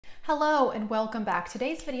Hello and welcome back.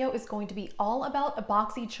 Today's video is going to be all about a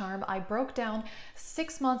Boxycharm. I broke down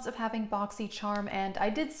 6 months of having Boxycharm and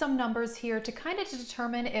I did some numbers here to kind of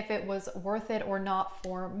determine if it was worth it or not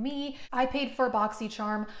for me. I paid for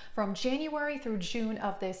Boxycharm from January through June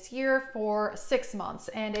of this year for 6 months,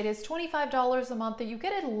 and it is $25 a month. You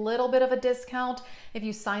get a little bit of a discount if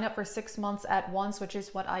you sign up for 6 months at once, which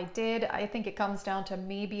is what I did. I think it comes down to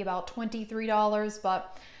maybe about $23,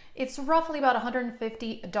 but it's roughly about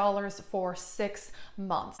 $150 for 6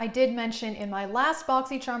 months. I did mention in my last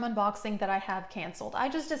Boxycharm unboxing that I have canceled. I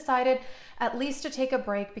just decided at least to take a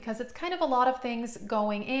break because it's kind of a lot of things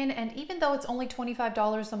going in, and even though it's only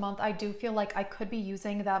 $25 a month, I do feel like I could be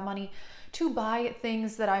using that money to buy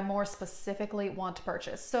things that I more specifically want to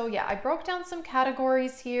purchase. So yeah, I broke down some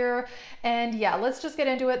categories here, and yeah, let's just get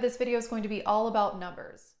into it. This video is going to be all about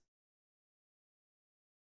numbers.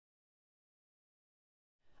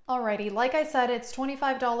 Alrighty, like I said, it's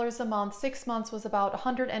 $25 a month. 6 months was about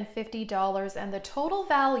 $150, and the total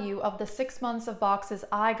value of the 6 months of boxes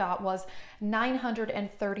I got was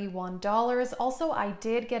 $931. Also, I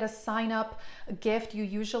did get a sign-up gift. You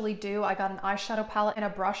usually do. I got an eyeshadow palette and a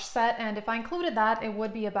brush set, and if I included that, it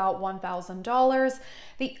would be about $1,000.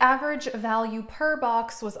 The average value per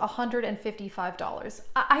box was $155.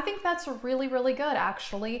 I think that's really, really good,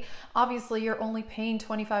 actually. Obviously, you're only paying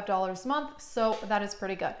 $25 a month, so that is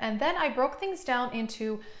pretty good. And then I broke things down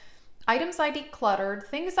into items I decluttered,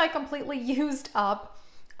 things I completely used up,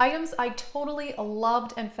 items I totally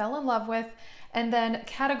loved and fell in love with, and then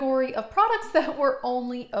category of products that were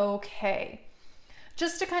only okay,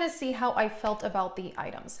 just to kind of see how I felt about the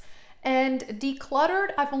items. And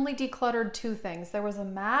decluttered, I've only decluttered 2 things. There was a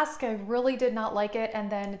mask, I really did not like it,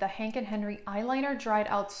 and then the Hank & Henry eyeliner dried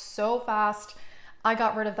out so fast. I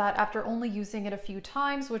got rid of that after only using it a few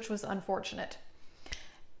times, which was unfortunate.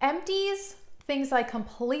 Empties, things I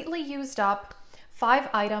completely used up, 5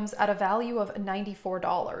 items at a value of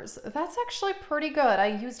 $94. That's actually pretty good. I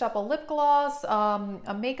used up a lip gloss,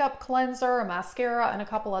 a makeup cleanser, a mascara, and a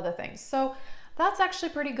couple other things. So that's actually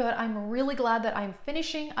pretty good. I'm really glad that I'm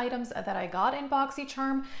finishing items that I got in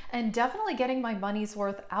Boxycharm and definitely getting my money's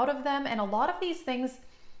worth out of them. And a lot of these things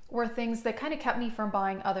were things that kind of kept me from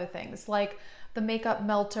buying other things, like the makeup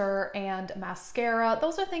melter and mascara.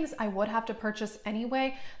 Those are things I would have to purchase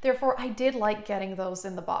anyway. Therefore, I did like getting those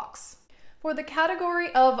in the box. For the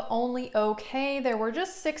category of only okay, there were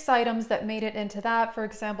just 6 items that made it into that. For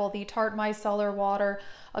example, the Tarte Micellar Water,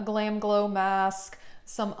 a Glam Glow mask,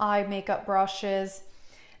 some eye makeup brushes.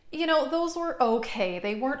 You know, those were okay.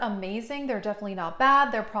 They weren't amazing. They're definitely not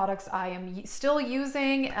bad. They're products I am still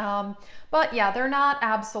using, but yeah, they're not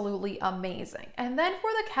absolutely amazing. And then for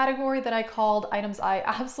the category that I called items I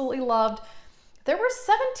absolutely loved, there were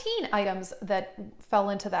 17 items that fell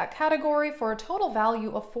into that category for a total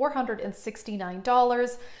value of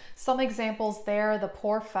 $469. Some examples there, the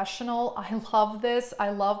Porefessional. I love this. I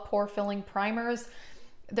love pore filling primers.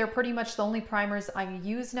 They're pretty much the only primers I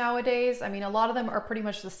use nowadays. I mean, a lot of them are pretty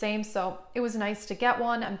much the same, so it was nice to get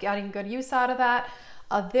one. I'm getting good use out of that.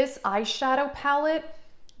 This eyeshadow palette,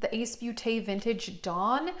 the Ace Beauté Vintage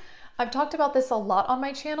Dawn. I've talked about this a lot on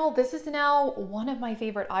my channel. This is now one of my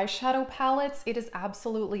favorite eyeshadow palettes. It is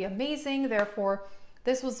absolutely amazing. Therefore,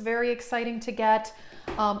 this was very exciting to get.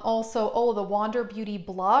 Also, the Wander Beauty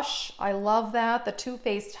blush. I love that. The Too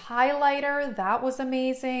Faced highlighter, that was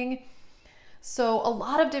amazing. So a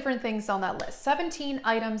lot of different things on that list. 17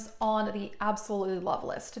 items on the absolutely love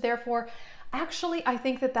list. Therefore, actually, I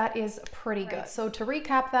think that that is pretty good. So to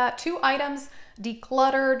recap that, 2 items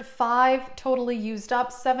decluttered, 5 totally used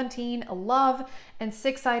up, 17 love, and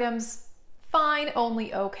 6 items fine,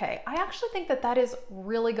 only okay. I actually think that that is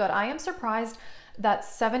really good. I am surprised that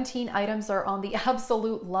 17 items are on the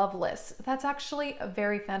absolute love list. That's actually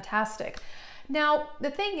very fantastic. Now,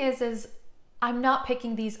 the thing is I'm not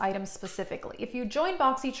picking these items specifically. If you join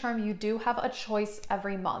Boxycharm, you do have a choice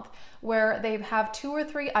every month where they have 2 or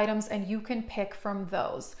 3 items and you can pick from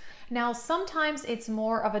those. Now, sometimes it's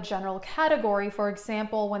more of a general category. For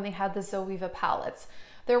example, when they had the Zoeva palettes,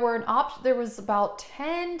 there was about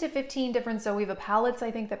 10 to 15 different Zoeva palettes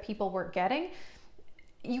I think that people were getting.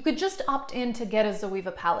 You could just opt in to get a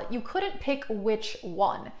Zoeva palette. You couldn't pick which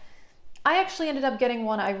one. I actually ended up getting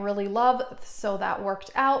one I really love, so that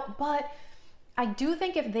worked out, but I do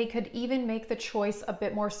think if they could even make the choice a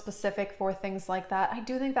bit more specific for things like that, I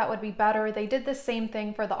do think that would be better. They did the same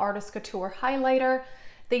thing for the Artist Couture highlighter.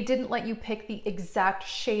 They didn't let you pick the exact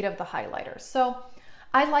shade of the highlighter. So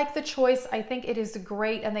I like the choice. I think it is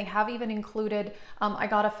great, and they have even included, I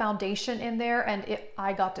got a foundation in there, and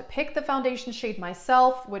I got to pick the foundation shade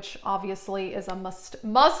myself, which obviously is a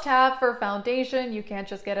must have for foundation. You can't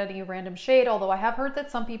just get any random shade, although I have heard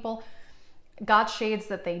that some people got shades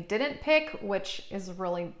that they didn't pick, which is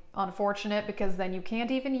really unfortunate because then you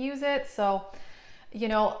can't even use it. So, you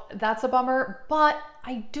know, that's a bummer, but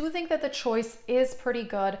I do think that the choice is pretty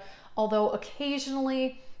good, although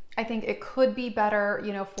occasionally I think it could be better,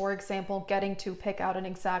 you know, for example, getting to pick out an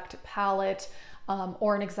exact palette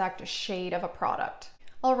or an exact shade of a product.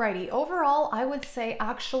 Alrighty, overall, I would say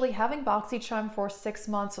actually having Boxycharm for 6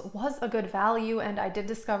 months was a good value, and I did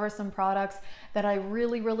discover some products that I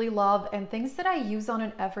really, really love and things that I use on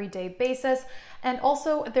an everyday basis. And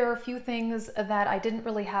also there are a few things that I didn't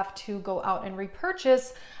really have to go out and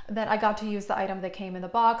repurchase that I got to use the item that came in the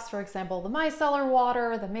box. For example, the micellar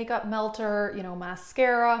water, the makeup melter, you know,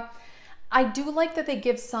 mascara. I do like that they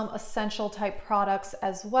give some essential type products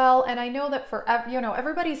as well. And I know that for, you know,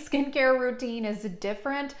 everybody's skincare routine is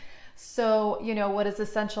different. So, you know, what is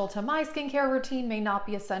essential to my skincare routine may not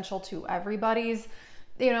be essential to everybody's,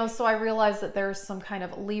 you know, so I realized that there's some kind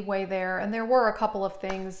of leeway there. And there were a couple of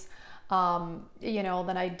things, you know,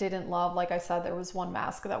 that I didn't love. Like I said, there was one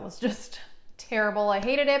mask that was just terrible. I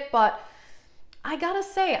hated it, but I gotta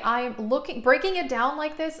say, breaking it down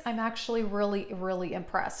like this, I'm actually really, really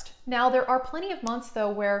impressed. Now, there are plenty of months though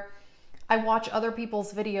where I watch other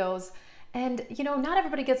people's videos and, you know, not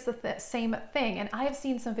everybody gets the same thing. And I have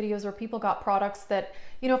seen some videos where people got products that,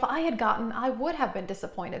 you know, if I had gotten, I would have been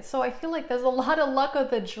disappointed. So I feel like there's a lot of luck of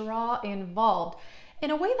the draw involved. In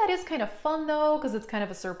a way that is kind of fun though, because it's kind of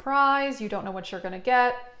a surprise. You don't know what you're gonna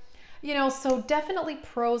get. You know, so definitely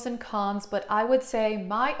pros and cons, but I would say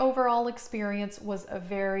my overall experience was a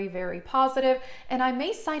very, very positive, and I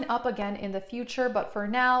may sign up again in the future, but for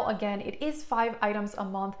now, again, it is 5 items a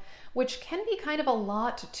month, which can be kind of a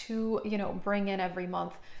lot to, you know, bring in every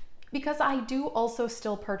month, because I do also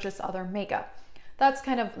still purchase other makeup. That's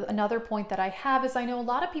kind of another point that I have, is I know a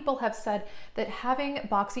lot of people have said that having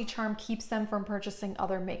Boxycharm keeps them from purchasing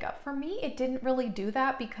other makeup. For me, it didn't really do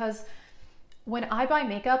that, because when I buy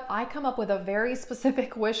makeup, I come up with a very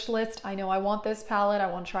specific wish list. I know I want this palette, I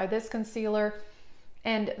want to try this concealer,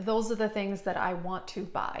 and those are the things that I want to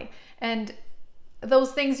buy. And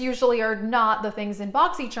those things usually are not the things in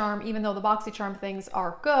Boxycharm, even though the Boxycharm things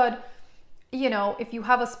are good. You know, if you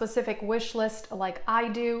have a specific wish list like I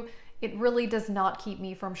do, it really does not keep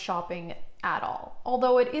me from shopping at all.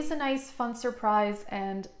 Although it is a nice, fun surprise,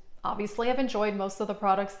 and obviously I've enjoyed most of the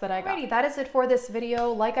products that I got. Alrighty, that is it for this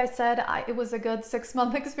video. Like I said, it was a good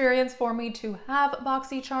 6-month experience for me to have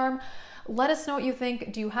Boxycharm. Let us know what you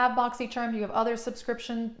think. Do you have Boxycharm? Do you have other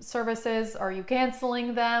subscription services? Are you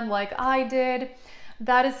canceling them like I did?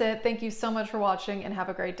 That is it. Thank you so much for watching, and have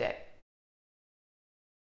a great day.